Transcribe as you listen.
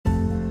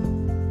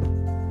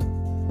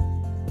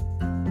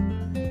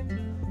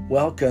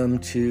Welcome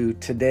to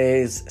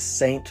today's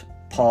St.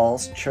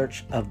 Paul's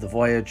Church of the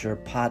Voyager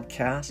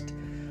podcast.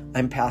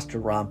 I'm Pastor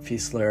Rob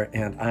Fiesler,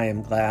 and I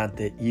am glad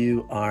that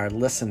you are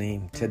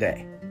listening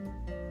today.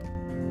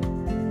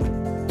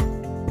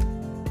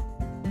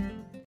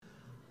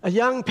 A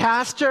young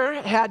pastor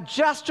had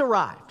just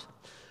arrived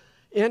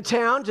in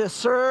town to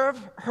serve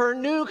her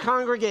new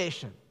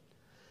congregation.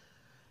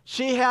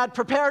 She had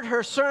prepared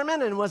her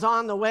sermon and was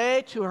on the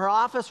way to her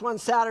office one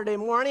Saturday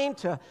morning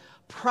to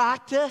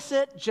practice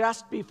it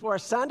just before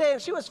Sunday,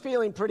 and she was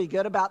feeling pretty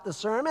good about the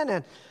sermon,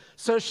 and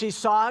so she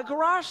saw a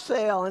garage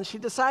sale, and she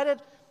decided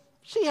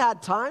she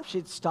had time,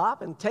 she'd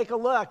stop and take a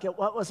look at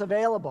what was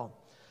available.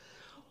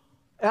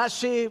 As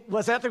she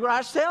was at the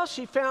garage sale,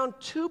 she found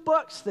 2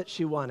 books that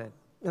she wanted,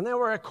 and they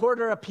were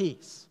 $0.25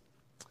 apiece.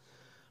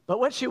 But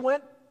when she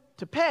went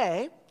to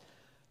pay,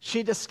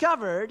 she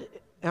discovered,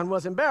 and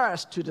was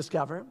embarrassed to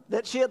discover,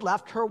 that she had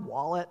left her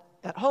wallet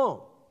at home.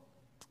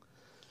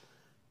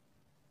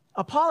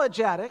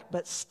 Apologetic,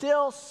 but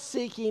still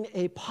seeking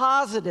a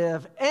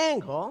positive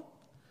angle,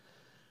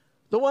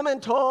 the woman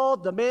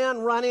told the man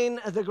running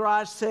the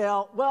garage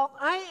sale, "Well,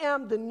 I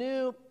am the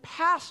new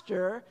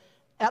pastor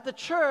at the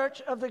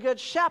Church of the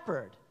Good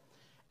Shepherd,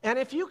 and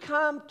if you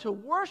come to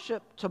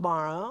worship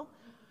tomorrow,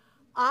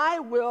 I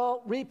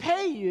will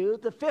repay you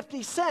the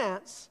 50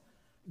 cents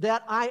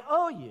that I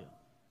owe you."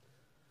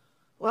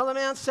 Well, the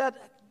man said,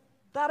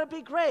 "That'd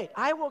be great.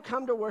 I will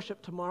come to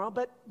worship tomorrow,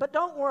 but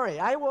don't worry,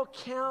 I will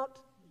count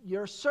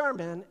your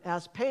sermon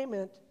as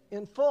payment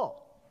in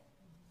full."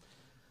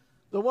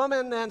 The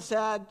woman then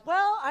said,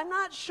 "Well, I'm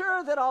not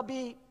sure that I'll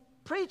be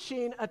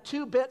preaching a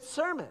 2-bit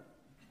sermon."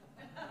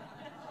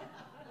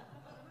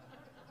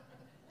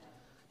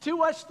 To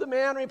which the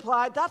man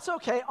replied, "That's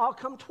okay, I'll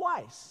come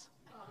twice."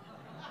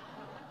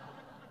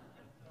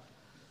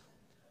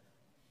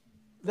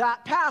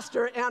 That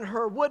pastor and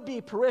her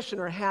would-be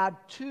parishioner had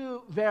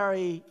 2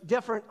 very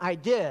different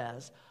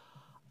ideas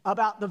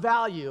about the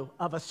value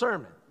of a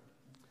sermon.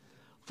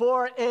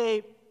 For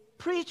a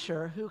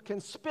preacher who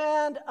can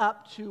spend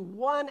up to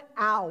 1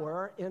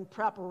 hour in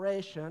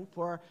preparation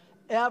for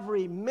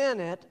every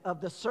minute of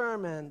the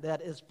sermon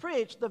that is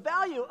preached, the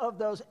value of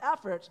those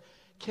efforts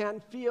can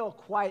feel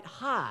quite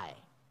high.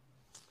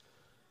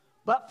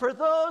 But for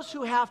those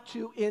who have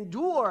to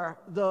endure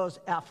those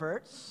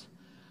efforts,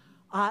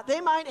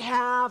 they might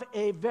have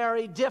a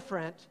very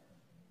different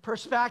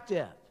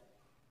perspective.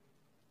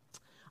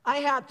 I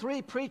had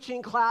 3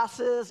 preaching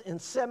classes in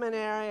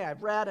seminary.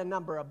 I've read a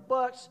number of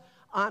books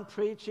on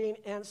preaching,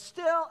 and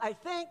still, I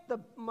think the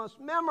most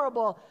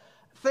memorable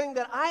thing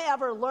that I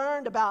ever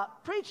learned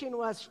about preaching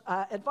was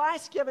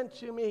advice given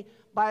to me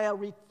by a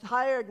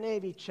retired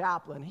Navy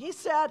chaplain. He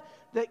said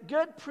that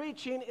good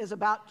preaching is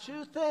about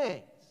 2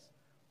 things.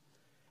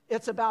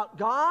 It's about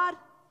God,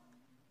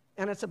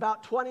 and it's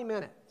about 20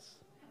 minutes.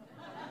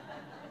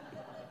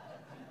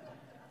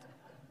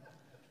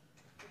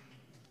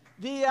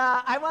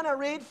 I want to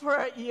read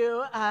for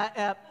you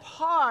a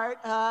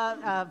part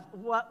of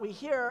what we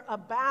hear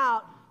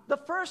about the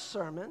first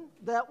sermon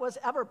that was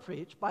ever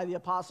preached by the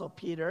Apostle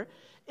Peter.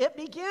 It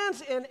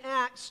begins in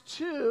Acts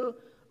 2,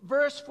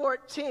 verse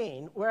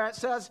 14, where it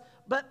says,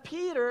 "But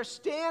Peter,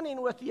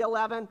 standing with the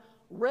 11,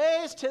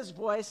 raised his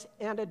voice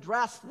and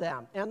addressed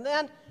them." And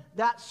then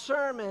that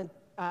sermon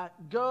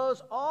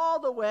goes all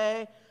the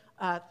way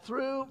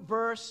through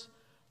verse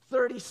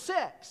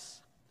 36.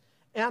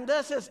 And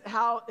this is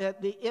how,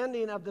 at the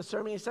ending of the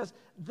sermon, he says,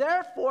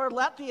 "Therefore,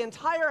 let the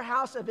entire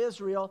house of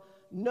Israel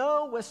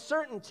know with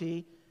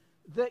certainty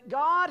that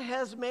God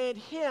has made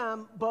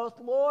him both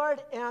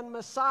Lord and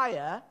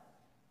Messiah,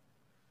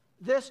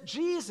 this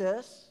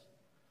Jesus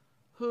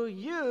who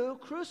you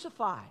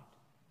crucified."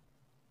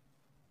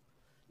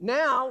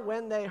 Now,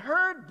 when they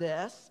heard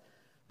this,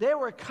 they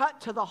were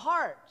cut to the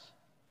heart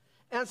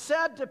and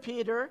said to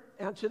Peter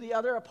and to the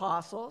other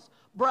apostles,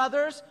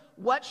 "Brothers,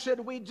 what should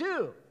we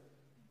do?"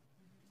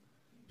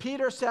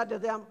 Peter said to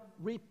them,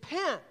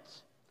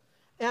 "Repent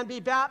and be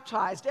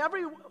baptized,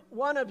 every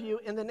one of you,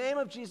 in the name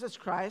of Jesus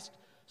Christ,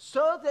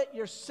 so that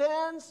your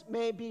sins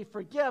may be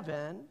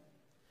forgiven,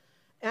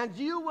 and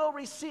you will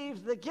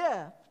receive the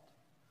gift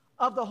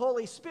of the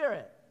Holy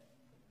Spirit.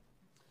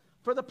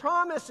 For the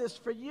promise is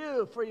for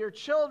you, for your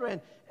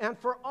children, and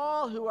for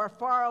all who are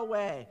far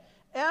away,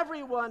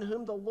 everyone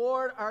whom the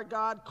Lord our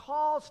God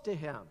calls to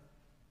him."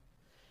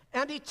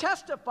 And he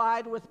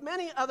testified with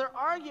many other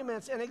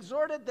arguments and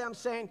exhorted them,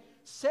 saying,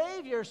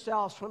 "Save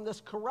yourselves from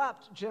this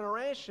corrupt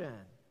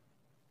generation."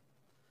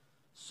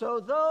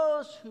 So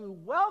those who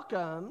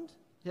welcomed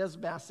his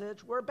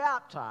message were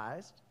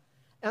baptized,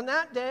 and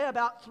that day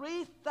about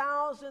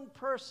 3,000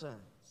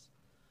 persons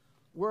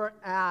were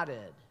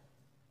added.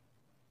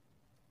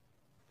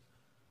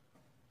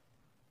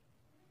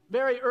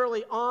 Very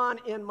early on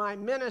in my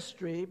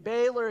ministry,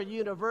 Baylor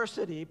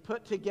University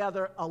put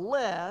together a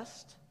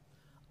list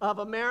of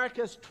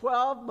America's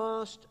 12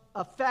 most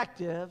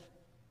effective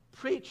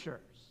preachers.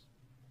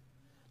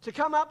 To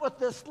come up with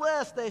this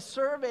list, they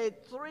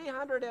surveyed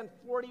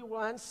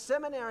 341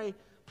 seminary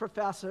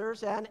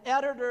professors and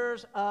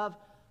editors of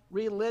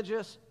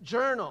religious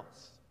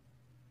journals.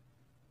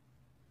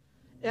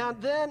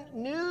 And then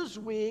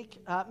Newsweek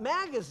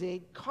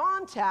magazine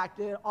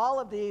contacted all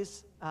of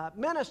these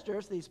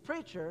ministers, these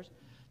preachers,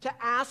 to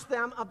ask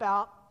them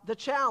about the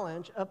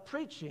challenge of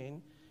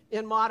preaching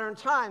in modern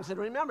times. And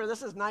remember, this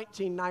is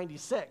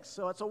 1996,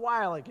 so it's a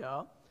while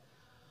ago.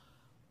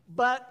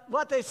 But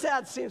what they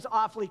said seems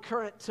awfully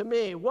current to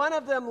me. One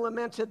of them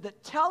lamented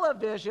that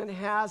television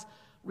has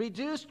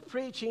reduced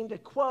preaching to,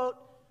 quote,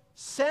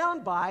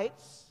 sound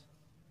bites,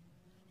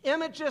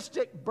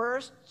 imagistic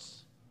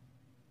bursts,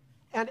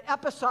 and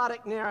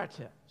episodic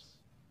narratives.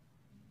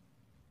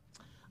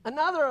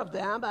 Another of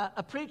them,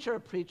 a preacher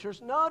of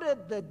preachers,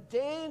 noted the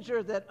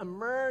danger that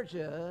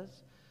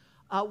emerges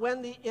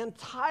when the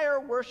entire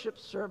worship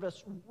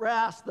service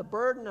rests, the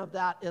burden of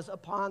that is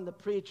upon the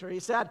preacher. He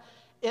said,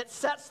 it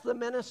sets the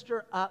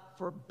minister up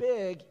for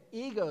big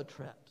ego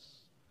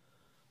trips.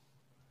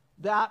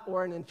 That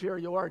or an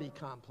inferiority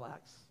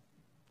complex.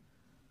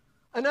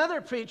 Another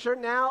preacher,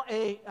 now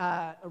a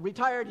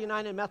retired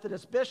United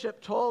Methodist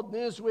bishop, told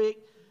Newsweek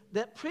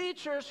that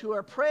preachers who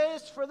are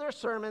praised for their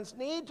sermons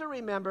need to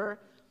remember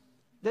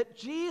that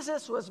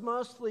Jesus was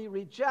mostly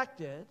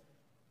rejected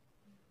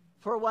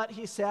for what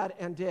he said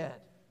and did.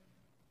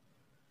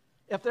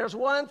 If there's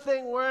one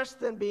thing worse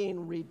than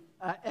being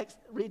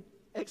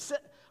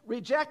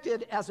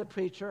rejected as a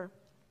preacher,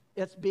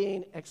 it's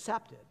being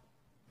accepted.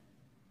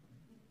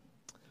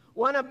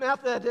 One of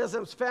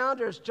Methodism's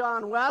founders,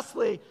 John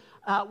Wesley,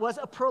 was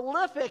a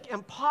prolific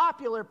and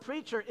popular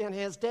preacher in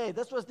his day.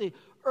 This was the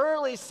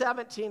early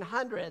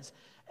 1700s.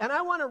 And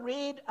I want to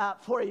read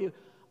for you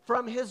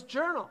from his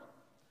journal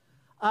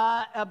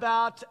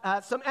about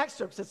some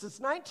excerpts. This is his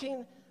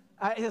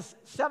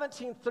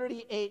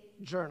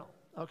 1738 journal,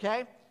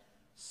 okay?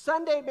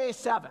 Sunday, May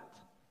 7th.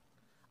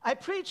 I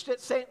preached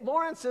at St.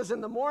 Lawrence's in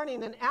the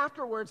morning and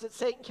afterwards at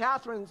St.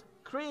 Catherine's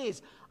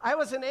Crees. I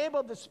was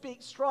enabled to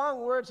speak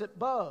strong words at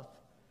both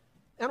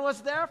and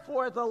was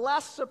therefore the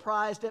less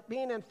surprised at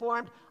being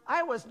informed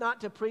I was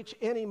not to preach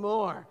any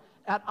more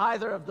at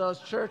either of those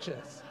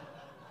churches.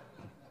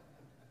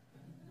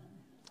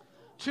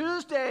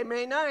 Tuesday,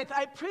 May 9th,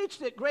 I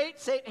preached at Great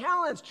St.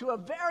 Helens to a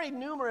very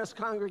numerous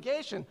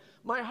congregation.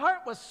 My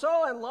heart was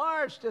so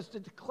enlarged as to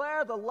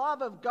declare the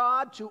love of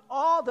God to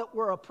all that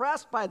were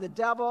oppressed by the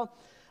devil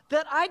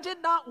that I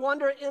did not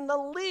wonder in the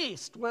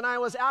least when I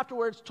was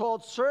afterwards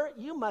told, "Sir,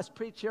 you must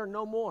preach here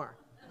no more."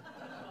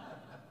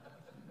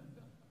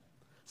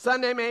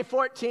 Sunday, May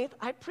 14th,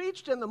 I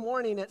preached in the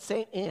morning at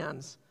St.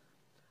 Anne's.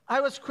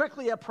 I was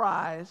quickly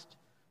apprised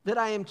that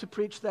I am to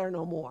preach there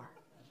no more.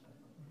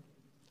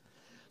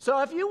 So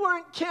if you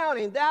weren't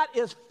counting, that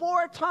is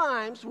 4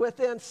 times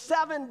within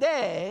 7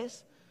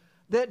 days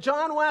that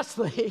John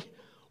Wesley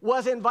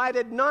was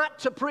invited not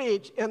to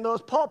preach in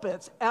those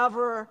pulpits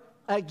ever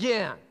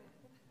again.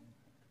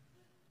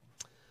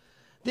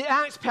 The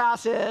Acts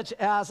passage,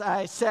 as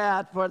I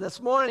said for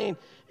this morning,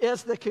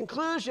 is the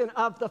conclusion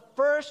of the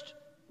first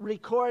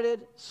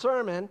recorded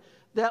sermon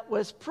that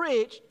was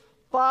preached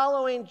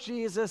following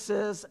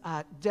Jesus'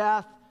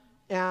 death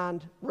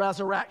and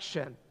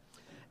resurrection.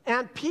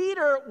 And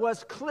Peter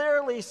was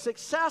clearly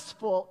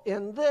successful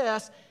in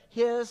this,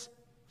 his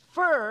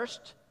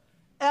first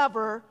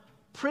ever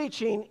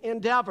preaching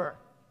endeavor.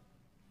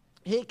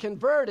 He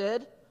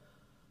converted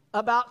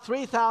about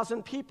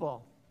 3,000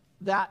 people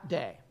that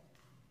day.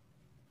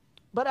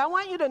 But I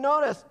want you to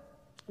notice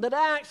that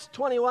Acts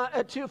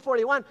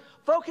 2:41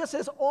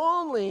 focuses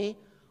only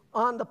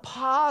on the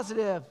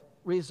positive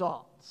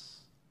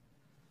results.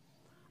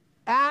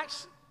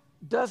 Acts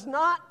does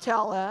not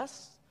tell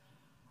us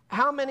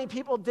how many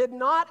people did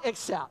not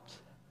accept,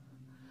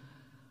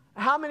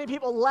 how many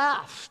people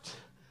left,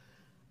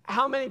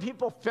 how many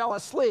people fell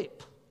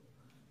asleep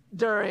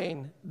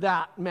during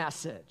that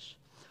message.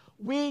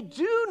 We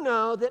do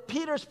know that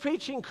Peter's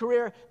preaching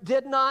career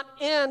did not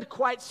end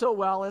quite so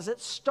well as it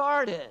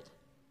started.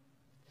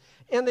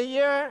 In the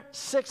year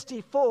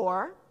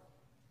 64,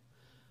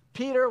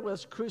 Peter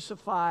was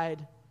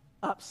crucified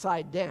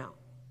upside down.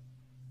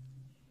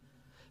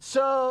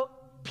 So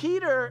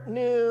Peter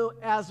knew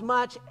as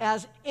much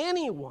as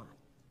anyone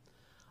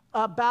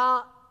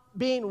about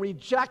being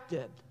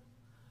rejected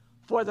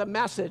for the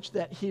message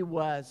that he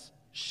was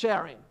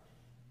sharing,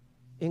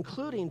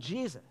 including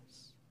Jesus.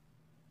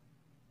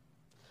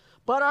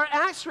 But our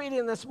Acts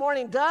reading this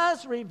morning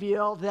does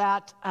reveal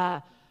that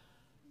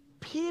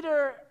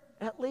Peter,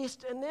 at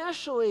least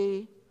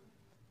initially,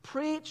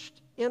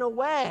 preached in a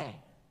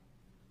way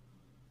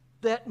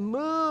that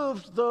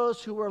moved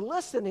those who were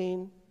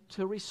listening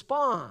to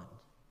respond.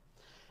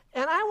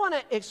 And I want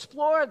to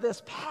explore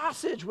this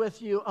passage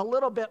with you a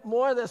little bit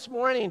more this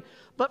morning,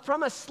 but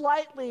from a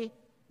slightly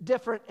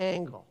different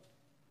angle.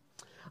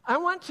 I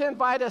want to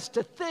invite us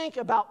to think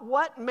about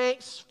what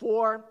makes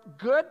for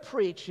good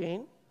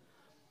preaching,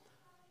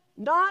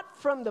 not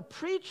from the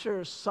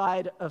preacher's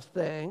side of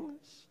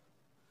things,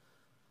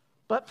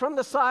 but from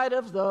the side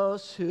of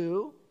those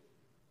who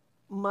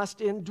must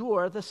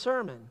endure the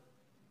sermon.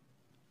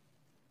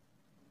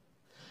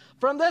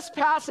 From this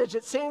passage,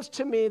 it seems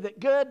to me that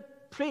good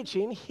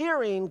preaching,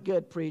 hearing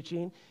good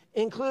preaching,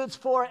 includes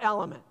 4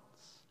 elements.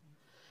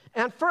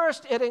 And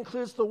first, it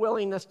includes the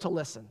willingness to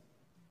listen.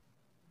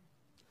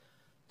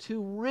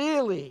 To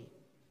really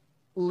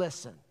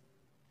listen.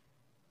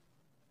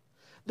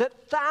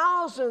 That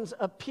thousands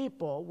of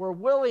people were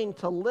willing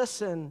to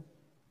listen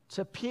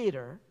to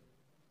Peter,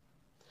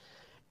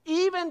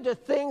 even to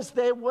things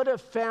they would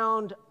have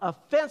found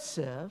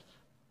offensive,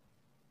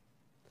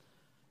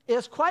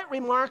 is quite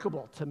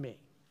remarkable to me.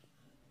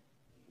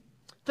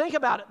 Think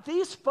about it.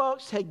 These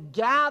folks had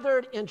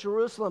gathered in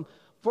Jerusalem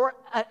for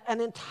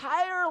an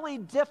entirely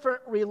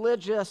different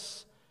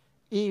religious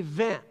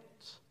event.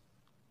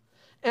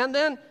 And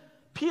then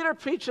Peter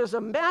preaches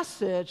a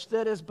message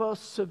that is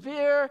both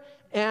severe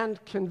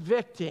and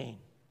convicting.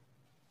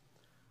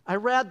 I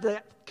read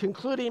the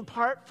concluding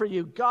part for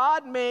you.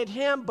 God made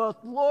him both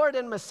Lord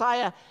and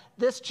Messiah,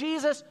 this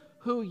Jesus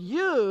who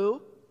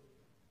you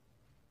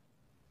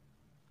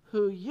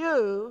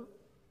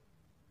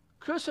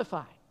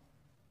crucified.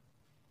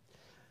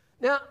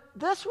 Now,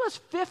 this was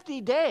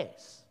 50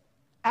 days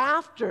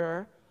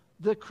after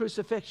the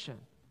crucifixion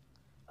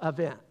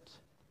event.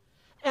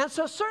 And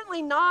so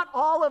certainly not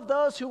all of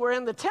those who were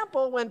in the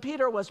temple when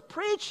Peter was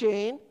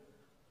preaching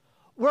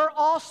were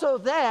also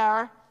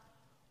there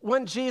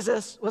when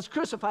Jesus was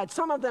crucified.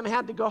 Some of them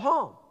had to go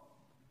home.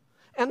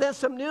 And then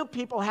some new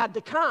people had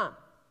to come.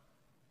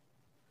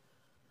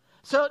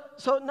 So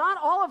not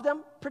all of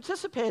them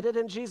participated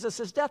in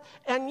Jesus' death.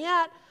 And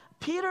yet,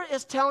 Peter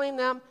is telling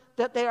them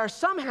that they are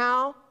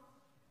somehow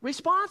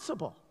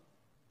responsible.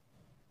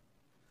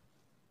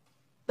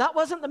 That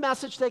wasn't the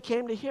message they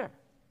came to hear.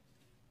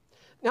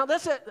 Now,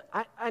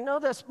 I know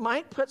this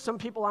might put some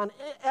people on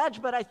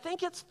edge, but I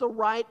think it's the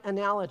right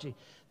analogy.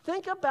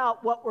 Think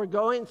about what we're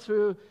going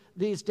through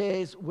these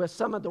days with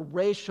some of the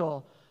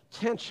racial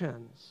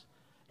tensions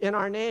in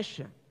our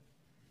nation.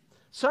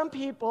 Some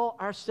people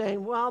are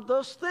saying, well,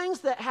 those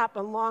things that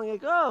happened long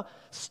ago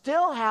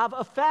still have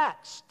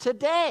effects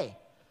today,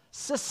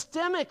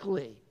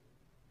 systemically.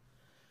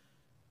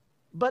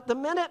 But the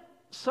minute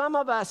some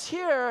of us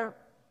hear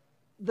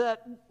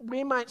that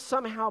we might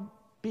somehow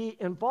be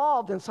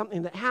involved in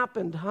something that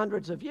happened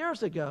hundreds of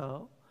years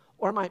ago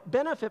or might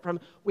benefit from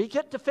it, we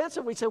get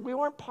defensive. We say we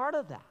weren't part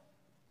of that.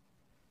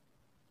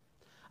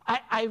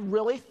 I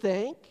really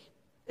think,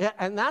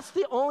 and that's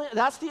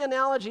the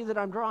analogy that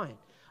I'm drawing.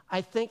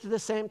 I think the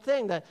same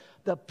thing, that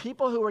the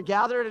people who were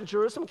gathered in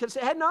Jerusalem could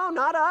say, hey, no,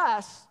 not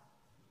us.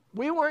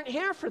 We weren't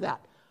here for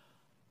that.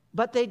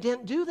 But they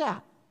didn't do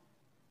that.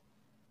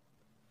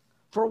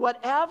 For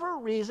whatever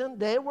reason,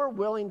 they were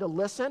willing to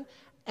listen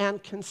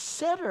and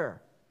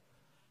consider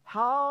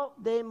how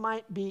they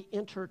might be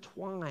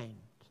intertwined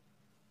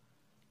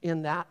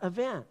in that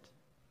event.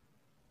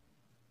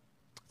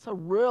 It's a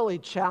really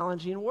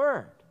challenging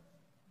word.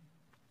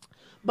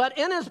 But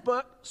in his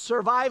book,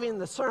 Surviving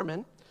the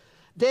Sermon,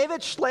 David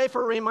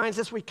Schlafer reminds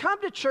us we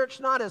come to church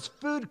not as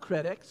food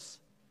critics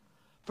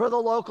for the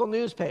local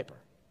newspaper,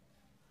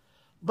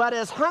 but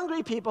as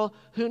hungry people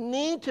who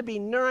need to be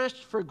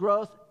nourished for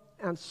growth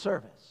and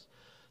service.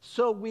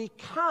 So we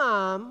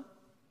come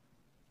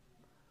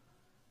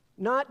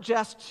not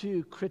just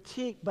to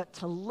critique, but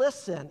to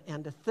listen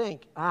and to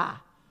think, I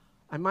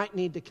might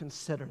need to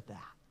consider that.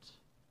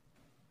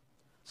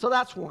 So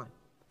that's one.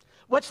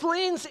 Which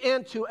leans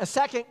into a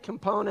second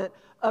component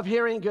of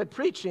hearing good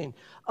preaching,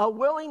 a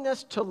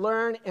willingness to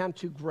learn and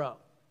to grow.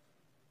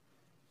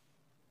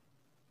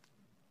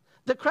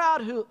 The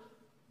crowd who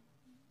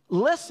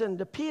listened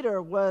to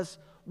Peter was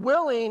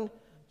willing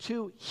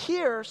to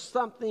hear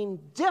something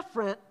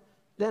different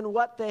than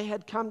what they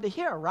had come to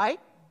hear, right?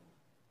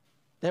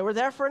 They were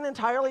there for an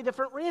entirely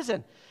different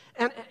reason.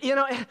 And,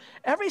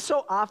 every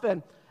so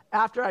often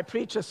after I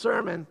preach a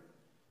sermon,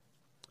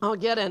 I'll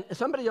get in,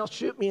 somebody will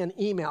shoot me an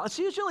email. It's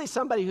usually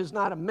somebody who's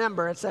not a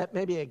member. It's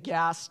maybe a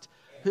guest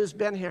who's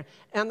been here.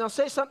 And they'll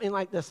say something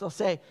like this. They'll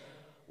say,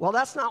 well,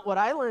 that's not what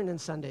I learned in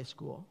Sunday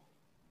school.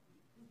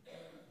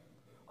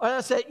 Or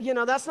they'll say,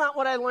 that's not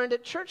what I learned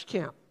at church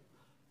camp.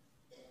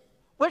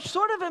 Which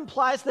sort of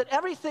implies that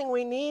everything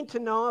we need to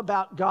know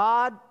about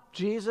God,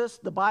 Jesus,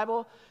 the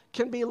Bible,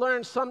 can be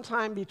learned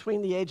sometime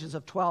between the ages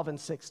of 12 and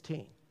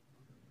 16.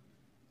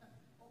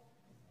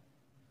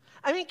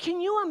 I mean, can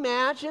you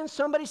imagine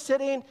somebody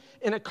sitting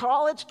in a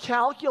college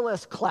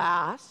calculus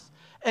class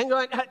and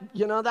going,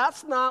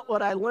 that's not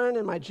what I learned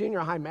in my junior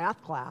high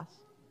math class.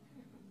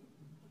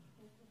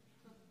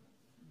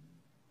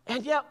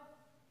 And yet,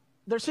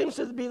 there seems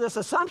to be this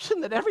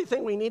assumption that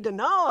everything we need to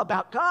know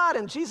about God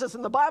and Jesus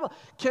and the Bible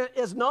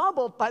is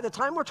knowable by the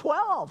time we're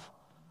 12.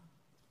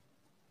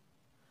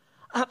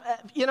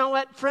 You know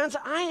what, friends?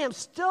 I am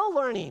still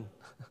learning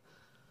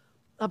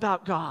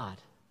about God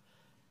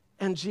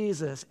and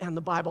Jesus and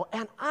the Bible,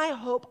 and I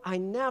hope I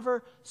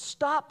never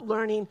stop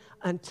learning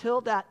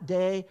until that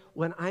day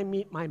when I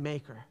meet my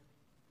Maker.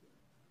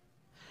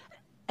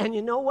 And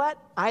you know what?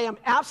 I am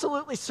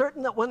absolutely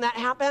certain that when that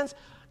happens,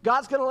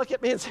 God's going to look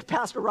at me and say,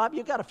 Pastor Rob,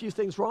 you got a few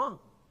things wrong.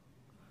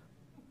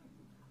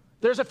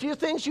 There's a few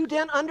things you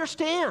didn't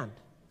understand.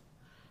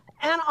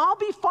 And I'll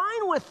be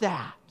fine with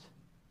that.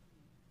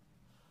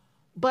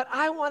 But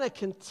I want to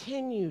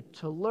continue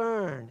to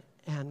learn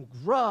and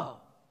grow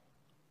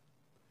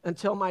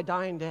until my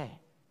dying day.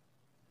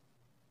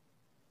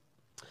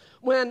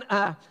 When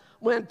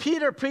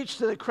Peter preached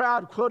to the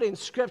crowd, quoting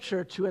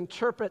scripture to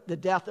interpret the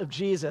death of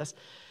Jesus,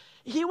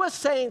 he was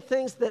saying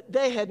things that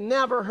they had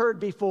never heard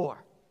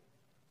before.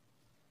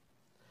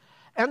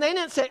 And they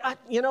didn't say,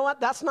 you know what,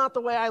 that's not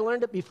the way I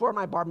learned it before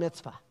my bar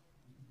mitzvah.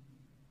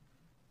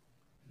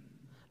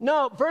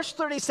 No, verse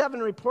 37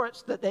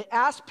 reports that they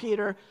asked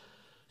Peter,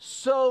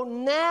 so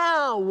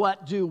now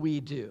what do we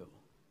do?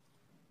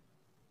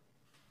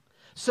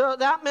 So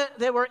that meant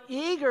they were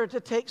eager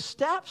to take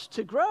steps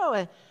to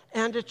grow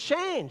and to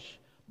change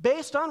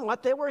based on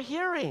what they were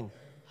hearing.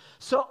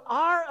 So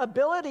our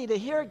ability to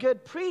hear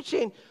good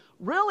preaching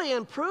really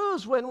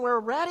improves when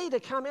we're ready to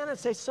come in and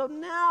say, so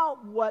now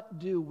what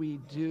do we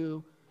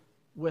do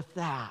with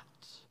that?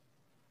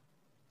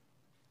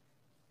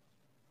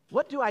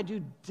 What do I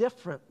do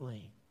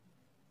differently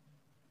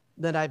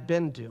than I've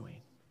been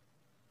doing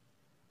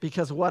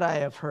because of what I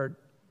have heard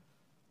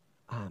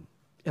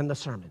in the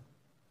sermon?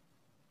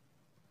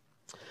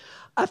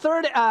 A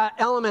third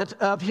element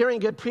of hearing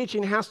good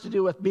preaching has to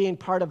do with being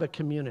part of a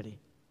community.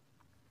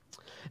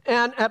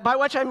 And by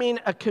which I mean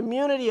a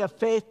community of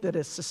faith that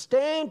is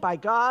sustained by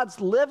God's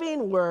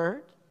living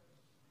word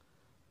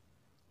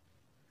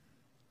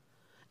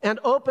and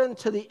open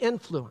to the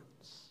influence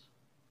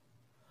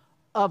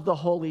of the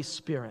Holy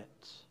Spirit.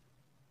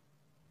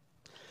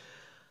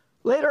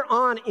 Later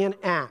on in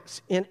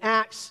Acts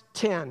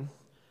 10,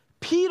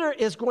 Peter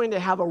is going to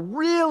have a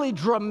really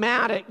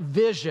dramatic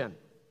vision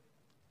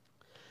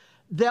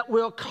that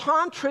will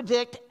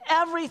contradict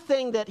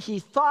everything that he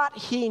thought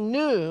he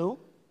knew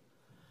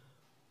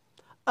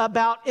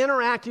about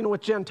interacting with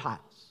Gentiles.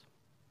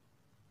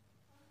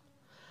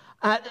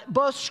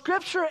 Both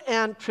Scripture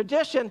and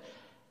tradition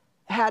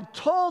had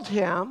told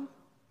him,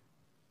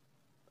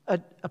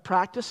 a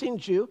practicing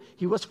Jew,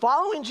 he was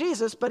following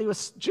Jesus, but he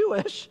was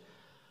Jewish,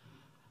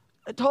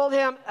 told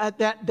him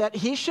that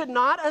he should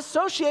not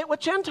associate with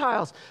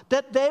Gentiles,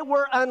 that they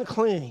were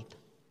unclean.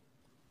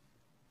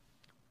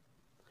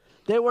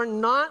 They were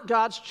not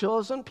God's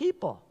chosen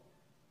people.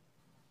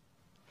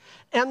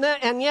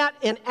 And yet,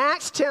 in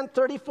Acts 10,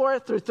 34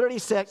 through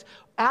 36,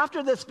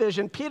 after this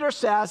vision, Peter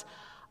says,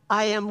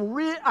 I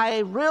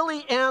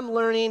really am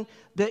learning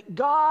that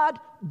God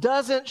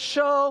doesn't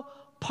show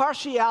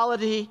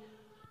partiality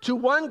to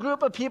one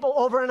group of people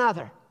over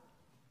another.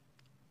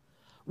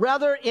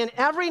 Rather, in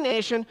every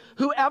nation,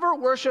 whoever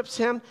worships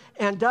him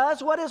and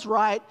does what is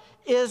right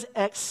is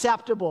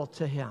acceptable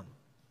to him.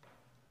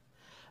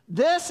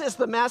 This is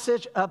the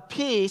message of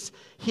peace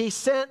he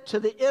sent to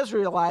the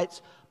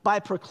Israelites by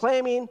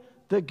proclaiming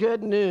the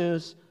good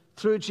news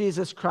through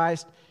Jesus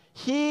Christ.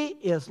 He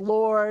is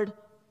Lord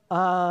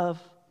of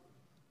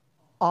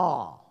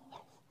all.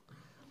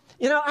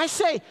 You know, I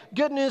say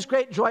good news,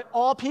 great joy,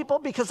 all people,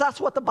 because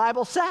that's what the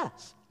Bible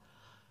says.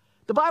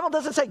 The Bible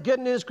doesn't say good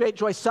news, great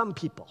joy, some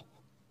people.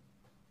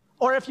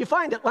 Or if you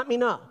find it, let me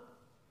know.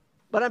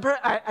 But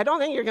I don't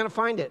think you're going to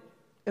find it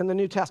in the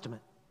New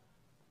Testament.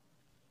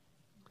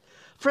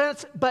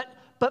 Friends, but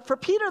for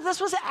Peter, this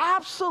was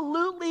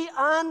absolutely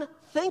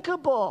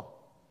unthinkable.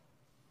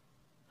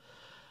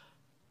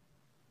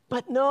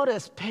 But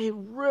notice, pay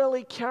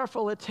really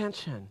careful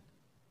attention.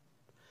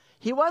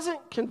 He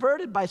wasn't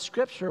converted by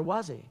Scripture,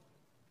 was he?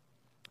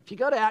 If you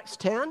go to Acts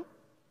 10,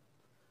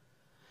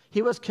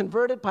 he was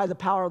converted by the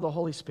power of the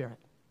Holy Spirit.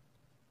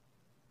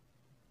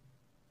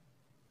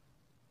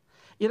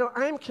 You know,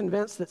 I'm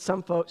convinced that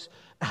some folks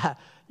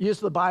use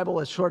the Bible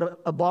as sort of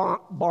a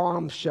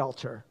bomb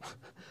shelter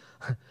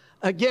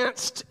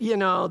against,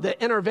 the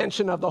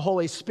intervention of the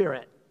Holy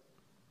Spirit.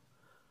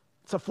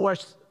 It's a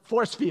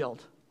force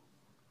field.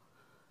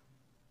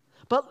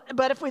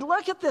 But if we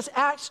look at this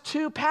Acts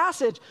 2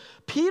 passage,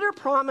 Peter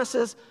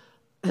promises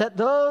that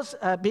those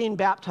being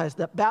baptized,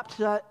 that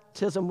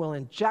baptism will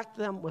inject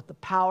them with the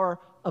power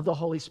of the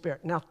Holy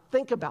Spirit. Now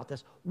think about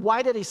this.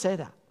 Why did he say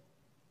that?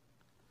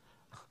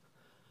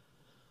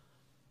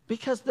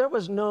 Because there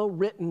was no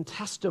written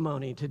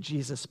testimony to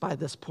Jesus by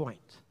this point.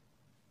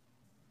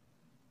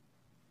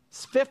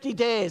 It's 50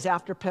 days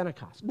after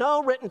Pentecost.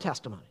 No written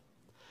testimony.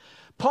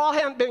 Paul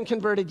hadn't been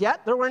converted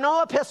yet. There were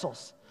no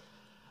epistles.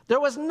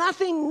 There was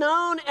nothing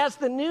known as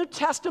the New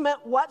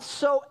Testament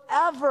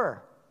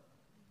whatsoever.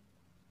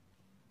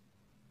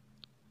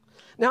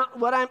 Now,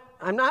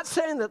 I'm not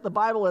saying that the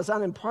Bible is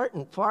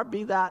unimportant, far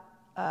be that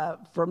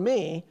for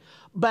me,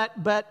 but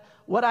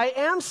what I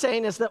am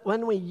saying is that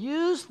when we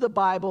use the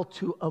Bible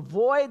to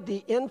avoid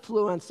the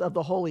influence of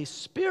the Holy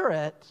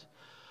Spirit,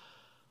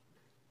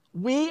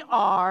 we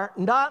are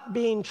not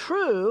being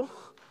true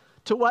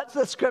to what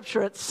the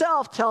Scripture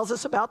itself tells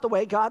us about the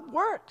way God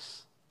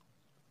works.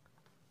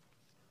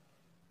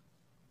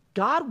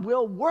 God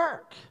will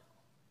work,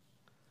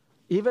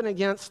 even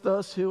against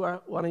those who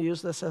want to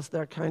use this as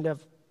their kind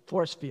of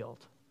force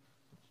field,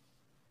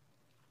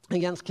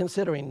 against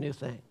considering new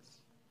things.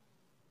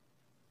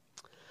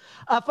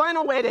 A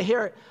final way to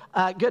hear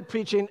good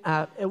preaching,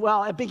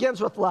 well, it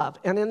begins with love.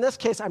 And in this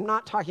case, I'm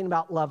not talking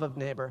about love of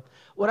neighbor.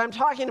 What I'm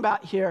talking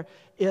about here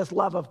is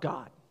love of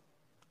God.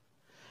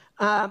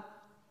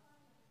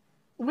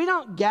 We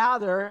don't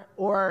gather,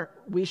 or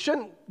we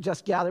shouldn't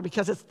just gather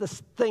because it's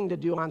this thing to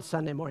do on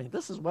Sunday morning.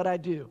 This is what I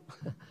do.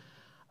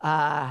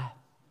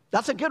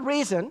 That's a good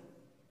reason,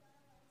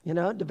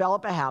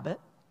 develop a habit.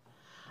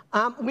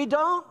 We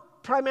don't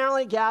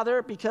primarily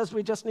gather because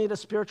we just need a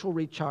spiritual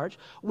recharge.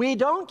 We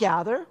don't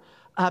gather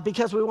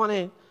because we want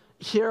to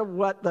hear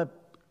what the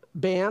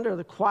band or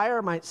the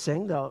choir might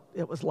sing, though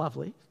it was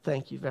lovely.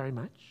 Thank you very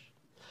much.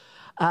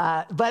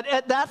 But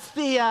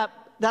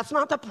that's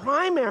not the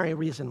primary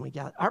reason we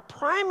gather. Our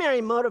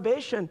primary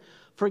motivation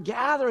for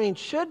gathering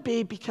should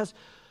be because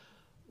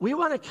we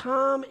want to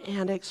come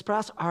and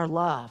express our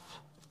love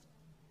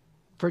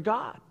for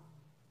God.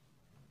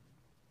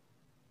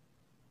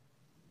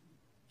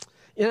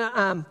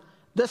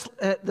 This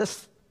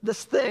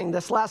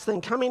last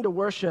thing, coming to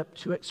worship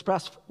to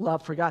express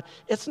love for God,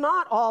 it's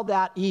not all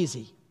that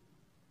easy,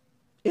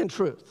 in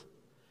truth.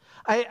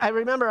 I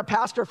remember a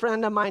pastor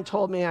friend of mine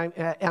told me,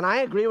 and I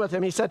agree with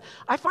him, he said,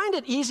 I find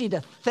it easy to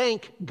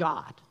thank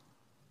God.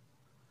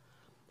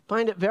 I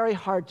find it very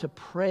hard to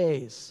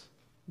praise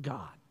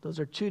God. Those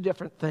are two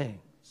different things.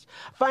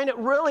 I find it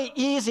really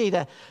easy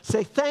to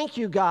say, thank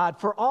you, God,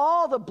 for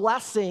all the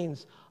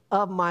blessings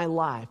of my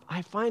life.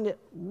 I find it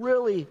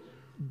really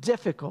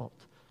difficult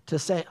to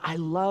say, I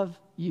love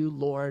you,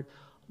 Lord.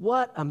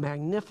 What a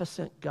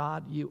magnificent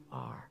God you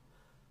are.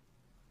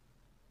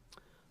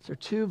 These are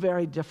two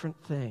very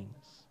different things.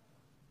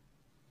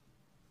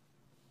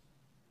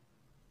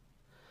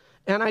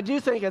 And I do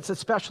think it's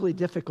especially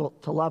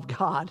difficult to love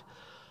God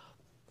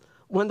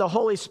when the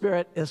Holy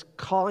Spirit is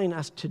calling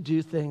us to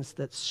do things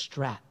that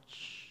stretch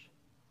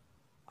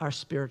our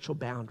spiritual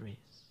boundaries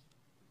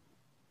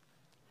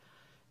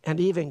and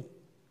even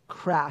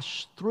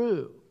crash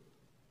through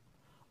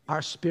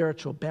our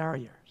spiritual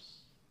barriers.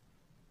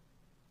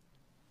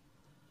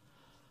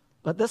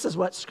 But this is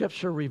what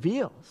Scripture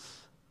reveals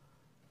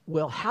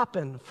will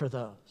happen for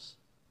those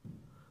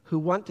who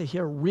want to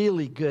hear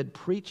really good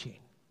preaching.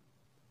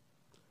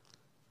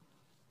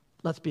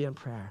 Let's be in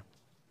prayer.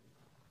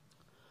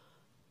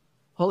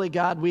 Holy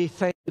God, we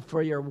thank you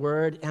for your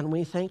word, and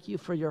we thank you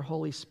for your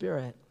Holy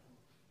Spirit.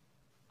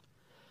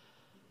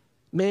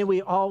 May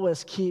we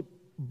always keep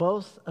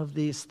both of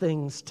these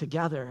things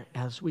together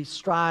as we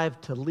strive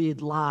to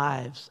lead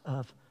lives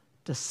of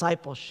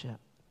discipleship,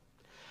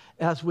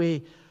 as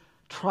we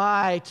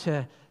try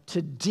to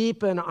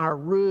deepen our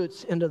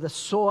roots into the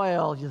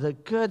soil, the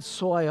good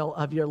soil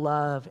of your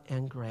love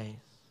and grace.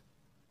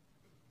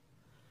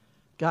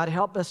 God,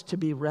 help us to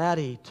be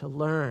ready to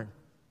learn,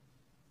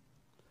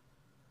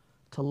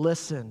 to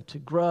listen, to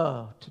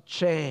grow, to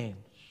change,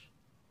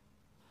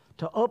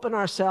 to open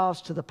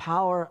ourselves to the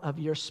power of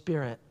your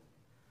Spirit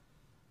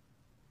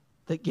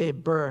that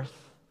gave birth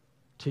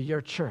to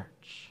your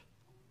church,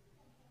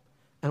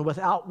 and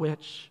without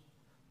which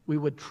we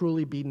would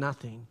truly be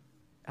nothing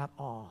at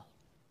all.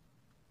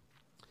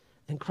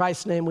 In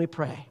Christ's name we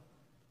pray.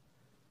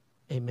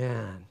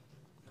 Amen.